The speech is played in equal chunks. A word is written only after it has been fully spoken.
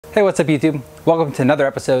Hey, what's up YouTube? Welcome to another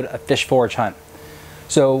episode of Fish Forage Hunt.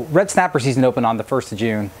 So red snapper season opened on the 1st of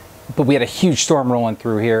June, but we had a huge storm rolling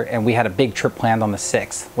through here and we had a big trip planned on the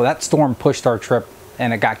 6th. Well, that storm pushed our trip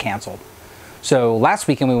and it got canceled. So last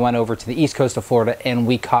weekend we went over to the east coast of Florida and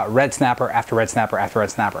we caught red snapper after red snapper after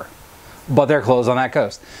red snapper. But they're closed on that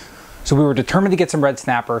coast. So we were determined to get some red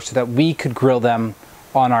snapper so that we could grill them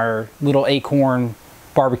on our little Acorn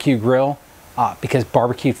barbecue grill. Because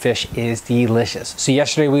barbecued fish is delicious. So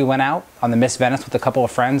yesterday we went out on the Miss Venice with a couple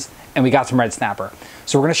of friends and we got some red snapper.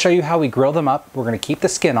 So we're gonna show you how we grill them up. We're gonna keep the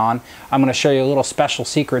skin on. I'm gonna show you a little special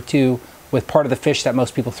secret too with part of the fish that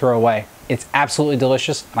most people throw away. It's absolutely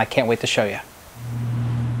delicious and I can't wait to show you.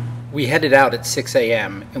 We headed out at 6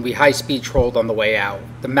 a.m. and we high-speed trolled on the way out.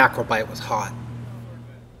 The mackerel bite was hot.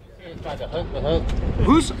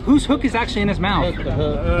 Whose hook is actually in his mouth?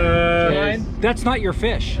 That's not your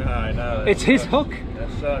fish. I know. It's his hook. That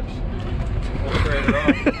sucks.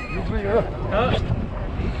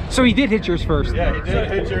 So he did hit yours first. Yeah, he did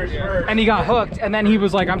hit yours first. And he got hooked, and then he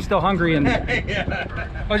was like, "I'm still hungry," and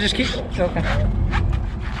I'll just keep. Okay.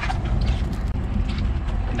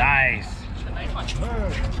 Nice.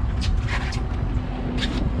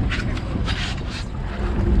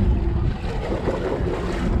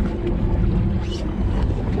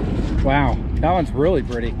 Wow, that one's really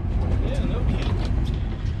pretty. Yeah, no kidding.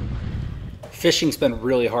 Fishing's been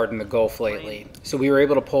really hard in the Gulf lately, so we were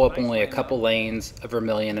able to pull up only a couple lanes, a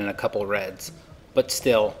vermilion, and a couple reds. But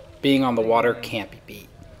still, being on the water can't be beat.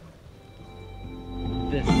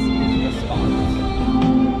 This is the spot.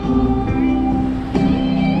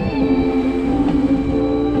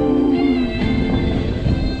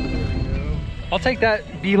 I'll take that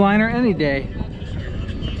beeliner any day.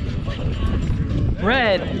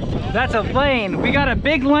 Red. That's a lane. We got a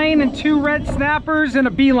big lane and 2 red snappers and a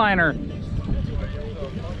beeliner.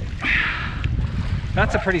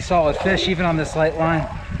 That's a pretty solid fish even on this light line.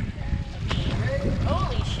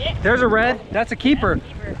 Holy shit. There's a red. That's a keeper.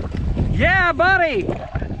 Yeah, buddy.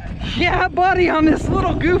 Yeah, buddy, on this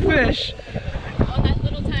little goofish. On that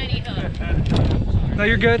little tiny hook. No,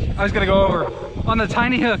 you're good. I was gonna go over. On the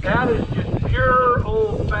tiny hook. That is just pure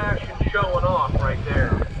old-fashioned showing off right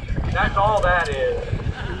there. That's all that is.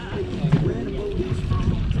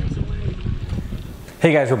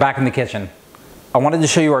 Hey guys, we're back in the kitchen. I wanted to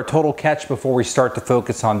show you our total catch before we start to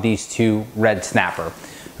focus on these 2 red snapper.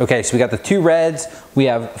 Okay, so we got the 2 reds, we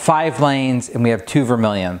have 5 lanes, and we have 2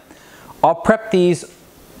 vermilion. I'll prep these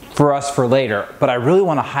for us for later, but I really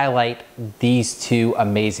want to highlight these 2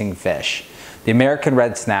 amazing fish. The American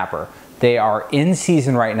red snapper. They are in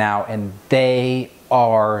season right now and they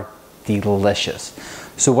are delicious.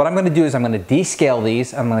 So what I'm going to do is I'm going to descale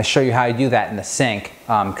these. I'm going to show you how I do that in the sink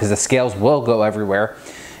because the scales will go everywhere.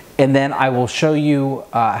 And then I will show you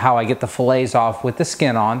how I get the fillets off with the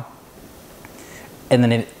skin on. And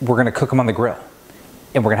then we're going to cook them on the grill.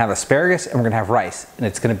 And we're going to have asparagus and we're going to have rice. And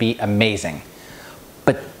it's going to be amazing.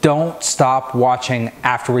 But don't stop watching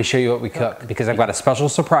after we show you what we cook because I've got a special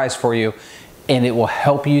surprise for you. And it will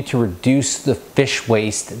help you to reduce the fish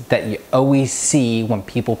waste that you always see when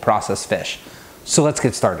people process fish. So let's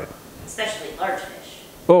get started. Especially large fish.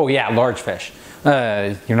 Oh yeah, large fish.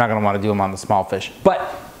 You're not gonna wanna do them on the small fish.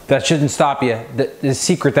 But that shouldn't stop you. The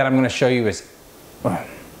secret that I'm gonna show you is,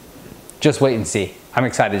 just wait and see. I'm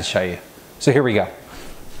excited to show you. So here we go.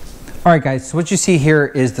 All right guys, so what you see here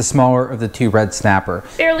is the smaller of the 2 red snapper.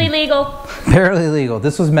 Barely legal. Barely legal.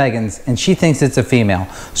 This was Megan's and she thinks it's a female.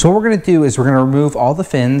 So what we're gonna do is we're gonna remove all the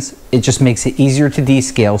fins. It just makes it easier to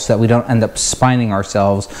descale so that we don't end up spining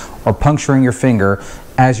ourselves or puncturing your finger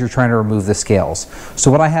as you're trying to remove the scales. So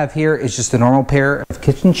what I have here is just a normal pair of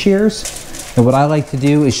kitchen shears. And what I like to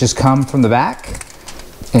do is just come from the back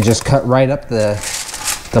and just cut right up the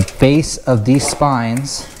base of these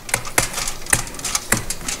spines.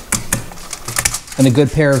 And a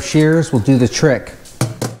good pair of shears will do the trick.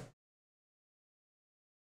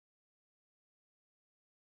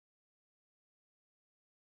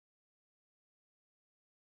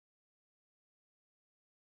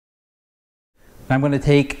 I'm going to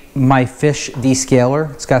take my fish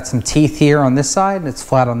descaler. It's got some teeth here on this side and it's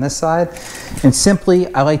flat on this side. And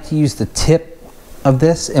simply, I like to use the tip of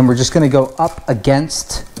this and we're just going to go up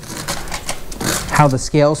against how the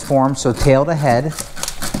scales form, so tail to head.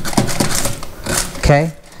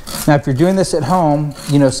 Okay, now if you're doing this at home,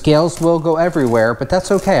 you know, scales will go everywhere, but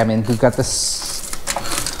that's okay. I mean, we've got this,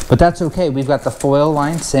 but that's okay. We've got the foil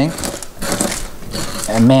lined sink,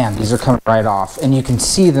 and man, these are coming right off, and you can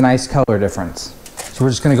see the nice color difference. So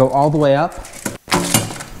we're just gonna go all the way up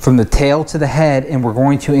from the tail to the head, and we're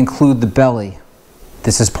going to include the belly.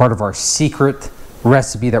 This is part of our secret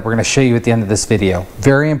recipe that we're going to show you at the end of this video.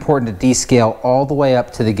 Very important to descale all the way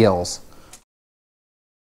up to the gills.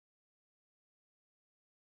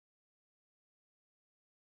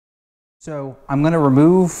 So I'm going to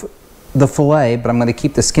remove the fillet, but I'm going to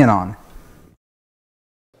keep the skin on.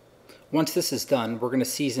 Once this is done, we're going to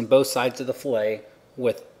season both sides of the fillet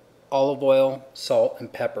with olive oil, salt,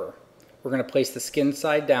 and pepper. We're going to place the skin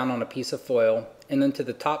side down on a piece of foil, and then to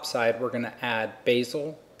the top side we're going to add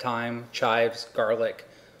basil, thyme, chives, garlic,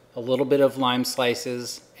 a little bit of lime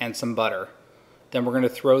slices, and some butter. Then we're going to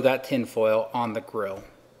throw that tin foil on the grill.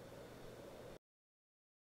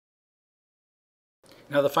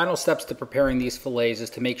 Now the final steps to preparing these fillets is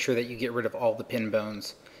to make sure that you get rid of all the pin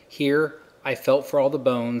bones. Here I felt for all the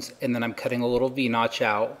bones, and then I'm cutting a little V-notch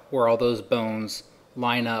out where all those bones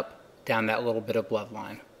line up down that little bit of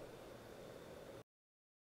bloodline.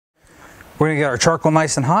 We're going to get our charcoal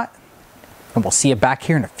nice and hot, and we'll see you back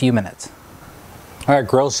here in a few minutes. All right,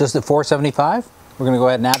 grill's just at 475. We're going to go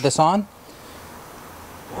ahead and add this on.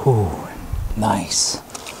 Ooh, nice.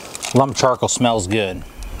 Lump charcoal smells good.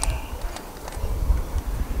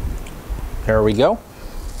 There we go.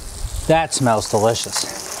 That smells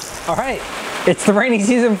delicious. All right, it's the rainy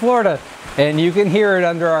season in Florida, and you can hear it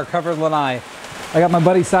under our covered lanai. I got my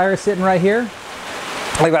buddy Cyrus sitting right here.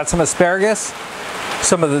 I got some asparagus,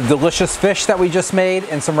 some of the delicious fish that we just made,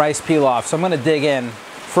 and some rice pilaf. So I'm gonna dig in.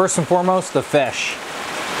 First and foremost, the fish.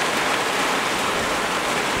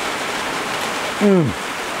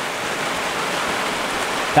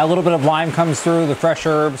 That little bit of lime comes through, the fresh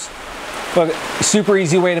herbs. But super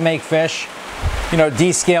easy way to make fish. You know,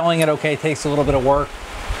 descaling it, okay, takes a little bit of work.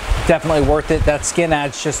 Definitely worth it. That skin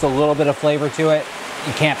adds just a little bit of flavor to it.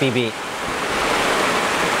 You can't be beat.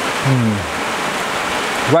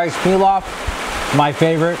 Rice pilaf, my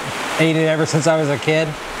favorite. Ate it ever since I was a kid.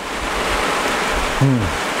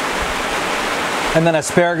 And then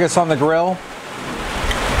asparagus on the grill,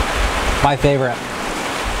 my favorite.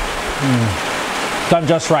 Done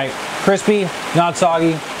just right. Crispy, not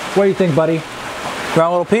soggy. What do you think, buddy? You want a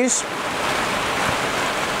little piece?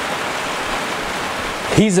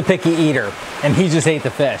 He's a picky eater, and he just ate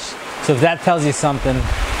the fish. So if that tells you something,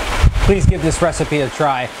 please give this recipe a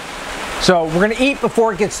try. So we're gonna eat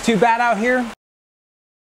before it gets too bad out here.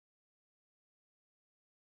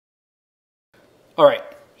 All right,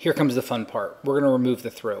 here comes the fun part. We're gonna remove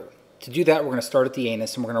the throat. To do that, we're gonna start at the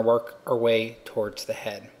anus and we're gonna work our way towards the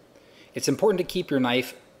head. It's important to keep your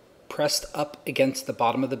knife pressed up against the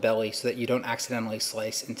bottom of the belly so that you don't accidentally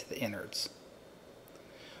slice into the innards.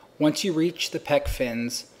 Once you reach the pec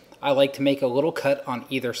fins, I like to make a little cut on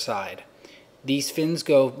either side. These fins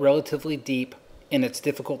go relatively deep and it's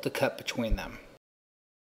difficult to cut between them.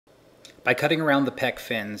 By cutting around the pec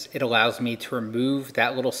fins, it allows me to remove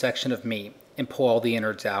that little section of meat and pull all the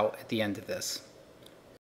innards out at the end of this.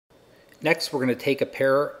 Next, we're going to take a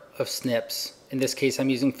pair of snips. In this case, I'm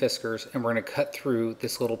using Fiskars, and we're going to cut through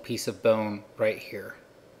this little piece of bone right here.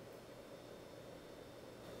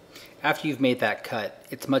 After you've made that cut,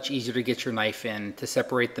 it's much easier to get your knife in to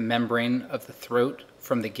separate the membrane of the throat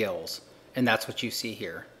from the gills, and that's what you see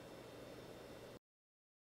here.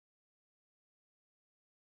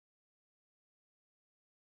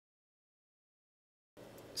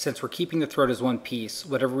 Since we're keeping the throat as one piece,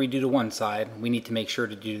 whatever we do to one side, we need to make sure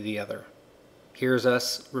to do to the other. Here's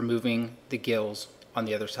us removing the gills on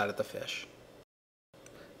the other side of the fish.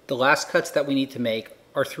 The last cuts that we need to make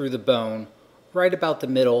are through the bone, right about the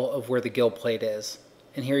middle of where the gill plate is.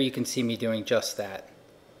 And here you can see me doing just that.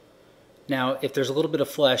 Now, if there's a little bit of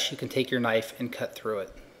flesh, you can take your knife and cut through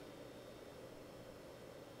it.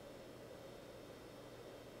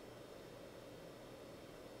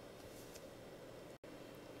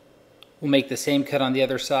 We'll make the same cut on the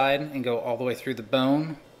other side and go all the way through the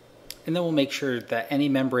bone. And then we'll make sure that any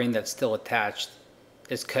membrane that's still attached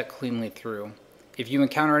is cut cleanly through. If you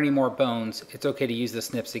encounter any more bones, it's okay to use the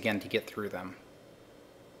snips again to get through them.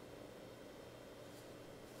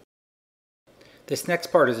 This next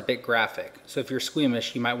part is a bit graphic, so if you're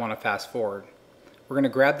squeamish, you might want to fast forward. We're going to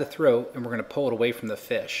grab the throat and we're going to pull it away from the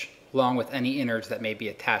fish, along with any innards that may be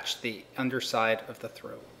attached to the underside of the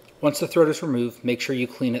throat. Once the throat is removed, make sure you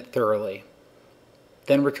clean it thoroughly.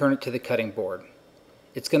 Then return it to the cutting board.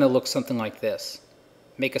 It's going to look something like this.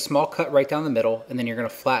 Make a small cut right down the middle, and then you're going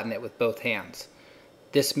to flatten it with both hands.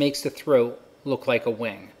 This makes the throat look like a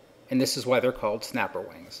wing, and this is why they're called snapper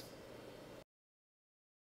wings.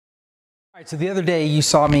 All right, so the other day you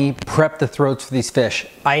saw me prep the throats for these fish.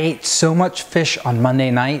 I ate so much fish on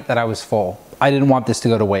Monday night that I was full. I didn't want this to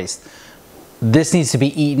go to waste. This needs to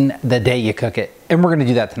be eaten the day you cook it, and we're going to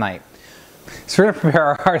do that tonight. So we're gonna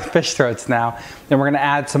prepare our fish throats now. Then we're gonna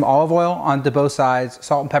add some olive oil onto both sides,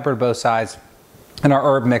 salt and pepper to both sides, and our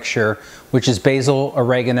herb mixture, which is basil,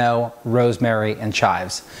 oregano, rosemary, and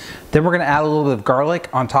chives. Then we're gonna add a little bit of garlic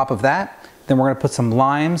on top of that. Then we're gonna put some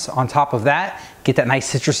limes on top of that, get that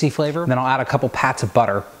nice citrusy flavor. Then I'll add a couple pats of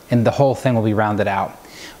butter, and the whole thing will be rounded out.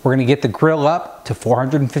 We're gonna get the grill up to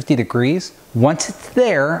 450 degrees. Once it's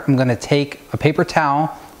there, I'm gonna take a paper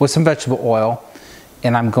towel with some vegetable oil,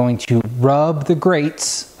 and I'm going to rub the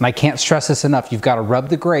grates, and I can't stress this enough, you've gotta rub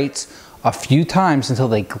the grates a few times until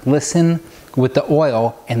they glisten with the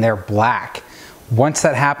oil and they're black. Once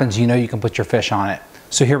that happens, you know you can put your fish on it.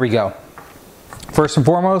 So here we go. First and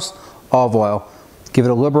foremost, olive oil. Give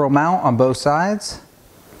it a liberal amount on both sides,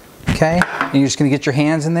 okay? And you're just gonna get your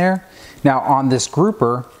hands in there. Now on this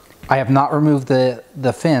grouper, I have not removed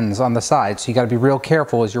the fins on the side, so you gotta be real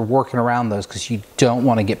careful as you're working around those because you don't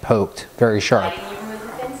wanna get poked very sharp.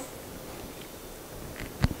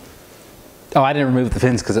 Oh, I didn't remove the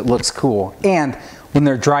fins because it looks cool. And when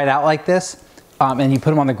they're dried out like this, and you put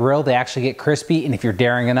them on the grill, they actually get crispy, and if you're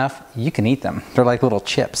daring enough, you can eat them. They're like little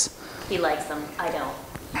chips. He likes them, I don't.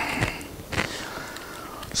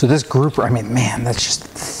 So this grouper, I mean, man, that's just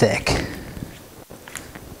thick.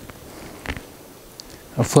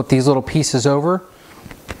 I'll flip these little pieces over.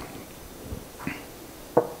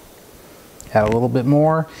 Add a little bit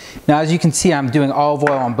more. Now, as you can see, I'm doing olive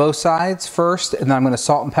oil on both sides first, and then I'm gonna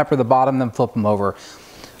salt and pepper the bottom, then flip them over.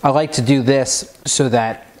 I like to do this so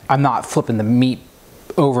that I'm not flipping the meat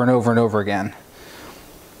over and over and over again.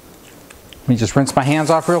 Let me just rinse my hands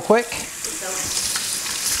off real quick.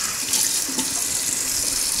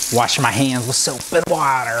 Wash my hands with soap and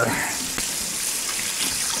water.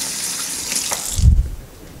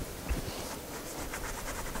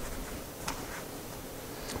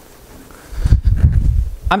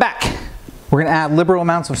 I'm back. We're gonna add liberal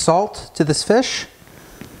amounts of salt to this fish.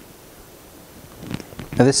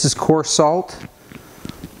 Now this is coarse salt.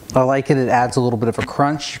 I like it, it adds a little bit of a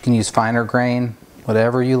crunch. You can use finer grain,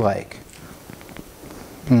 whatever you like.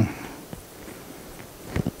 Now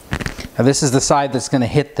this is the side that's gonna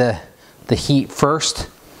hit the heat first.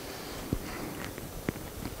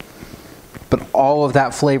 But all of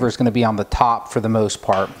that flavor is gonna be on the top for the most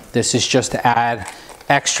part. This is just to add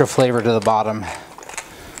extra flavor to the bottom.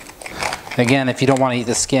 Again, if you don't want to eat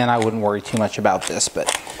the skin, I wouldn't worry too much about this,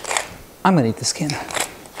 but I'm gonna eat the skin.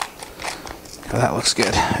 Oh, that looks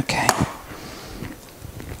good, okay.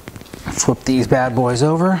 Flip these bad boys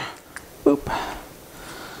over. Boop,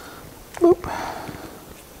 boop.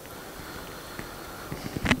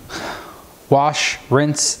 Wash,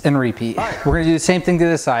 rinse, and repeat. We're gonna do the same thing to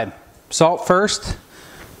this side. Salt first,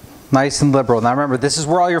 nice and liberal. Now remember, this is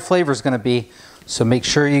where all your flavor is gonna be, so make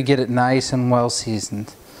sure you get it nice and well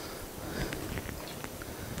seasoned.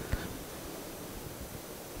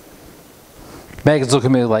 Megan's looking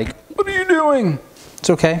at me like, what are you doing? It's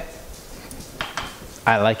okay.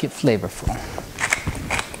 I like it flavorful.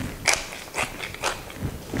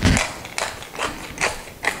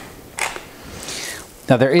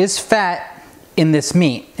 Now there is fat in this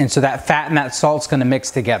meat, and so that fat and that salt's gonna mix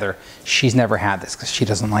together. She's never had this because she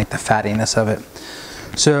doesn't like the fattiness of it.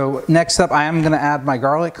 So next up, I am gonna add my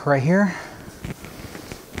garlic right here.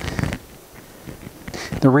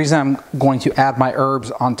 The reason I'm going to add my herbs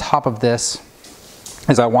on top of this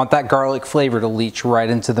is I want that garlic flavor to leach right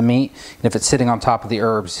into the meat. And if it's sitting on top of the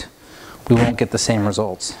herbs, we won't get the same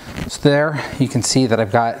results. So there, you can see that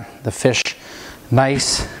I've got the fish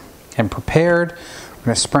nice and prepared. I'm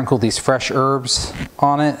gonna sprinkle these fresh herbs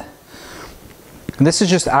on it. And this is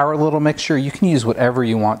just our little mixture. You can use whatever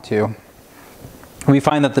you want to. We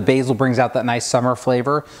find that the basil brings out that nice summer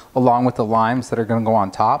flavor along with the limes that are gonna go on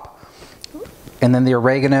top. And then the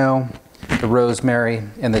oregano, the rosemary,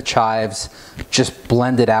 and the chives just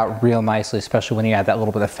blend it out real nicely, especially when you add that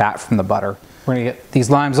little bit of fat from the butter. We're gonna get these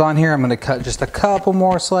limes on here. I'm gonna cut just a couple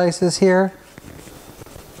more slices here.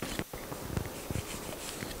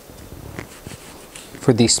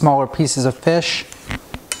 For these smaller pieces of fish.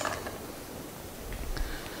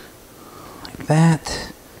 Like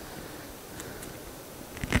that.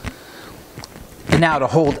 And now to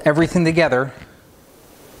hold everything together,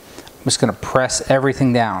 I'm just gonna press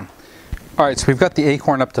everything down. All right, so we've got the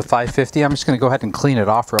acorn up to 550. I'm just gonna go ahead and clean it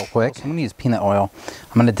off real quick. I'm gonna use peanut oil.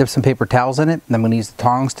 I'm gonna dip some paper towels in it, and I'm gonna use the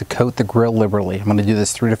tongs to coat the grill liberally. I'm gonna do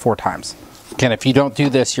this 3 to 4 times. Again, if you don't do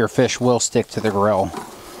this, your fish will stick to the grill.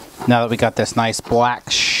 Now that we got this nice black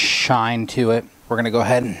shine to it, we're gonna go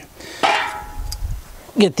ahead and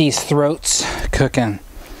get these throats cooking.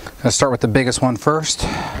 I'm gonna start with the biggest one first.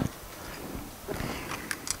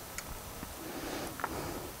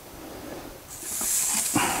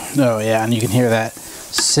 Oh yeah, and you can hear that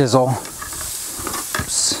sizzle.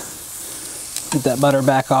 Oops. Get that butter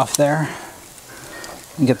back off there.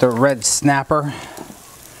 And get the red snapper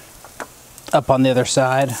up on the other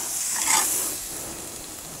side.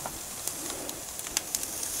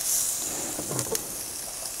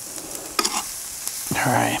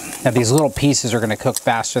 All right, now these little pieces are going to cook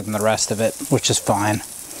faster than the rest of it, which is fine.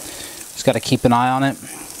 Just got to keep an eye on it.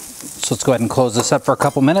 So let's go ahead and close this up for a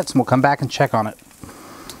couple minutes and we'll come back and check on it.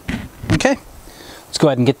 Okay, let's go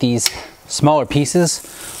ahead and get these smaller pieces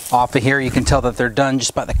off of here. You can tell that they're done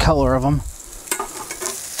just by the color of them.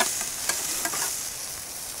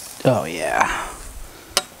 Oh yeah.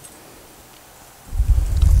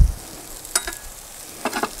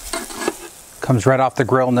 Comes right off the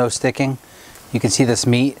grill, no sticking. You can see this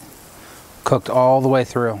meat cooked all the way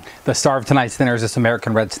through. The star of tonight's dinner is this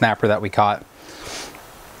American red snapper that we caught.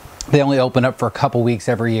 They only open up for a couple weeks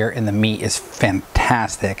every year and the meat is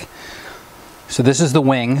fantastic. So this is the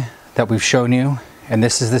wing that we've shown you and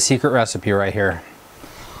this is the secret recipe right here.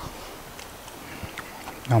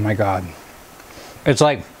 Oh my God. It's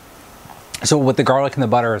like, so with the garlic and the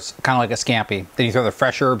butter, it's kind of like a scampi. Then you throw the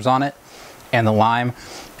fresh herbs on it and the lime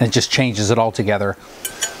and it just changes it all together.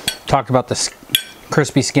 Talked about the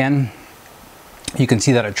crispy skin. You can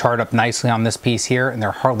see that it charred up nicely on this piece here and there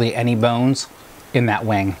are hardly any bones in that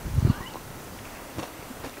wing.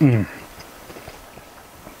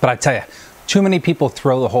 But I tell you, too many people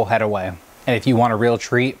throw the whole head away. And if you want a real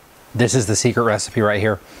treat, this is the secret recipe right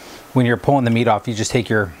here. When you're pulling the meat off, you just take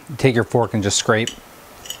your fork and just scrape.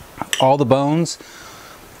 All the bones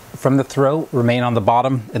from the throat remain on the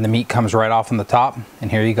bottom and the meat comes right off on the top.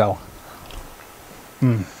 And here you go.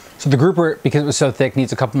 So the grouper, because it was so thick,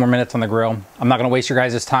 needs a couple more minutes on the grill. I'm not gonna waste your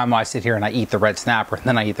guys' time while I sit here and I eat the red snapper and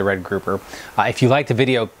then I eat the red grouper. If you liked the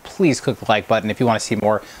video, please click the like button. If you wanna see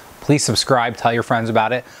more, please subscribe, tell your friends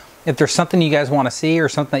about it. If there's something you guys wanna see or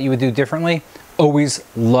something that you would do differently, always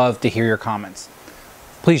love to hear your comments.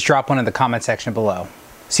 Please drop one in the comment section below.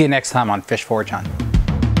 See you next time on Fish Forge Hunt.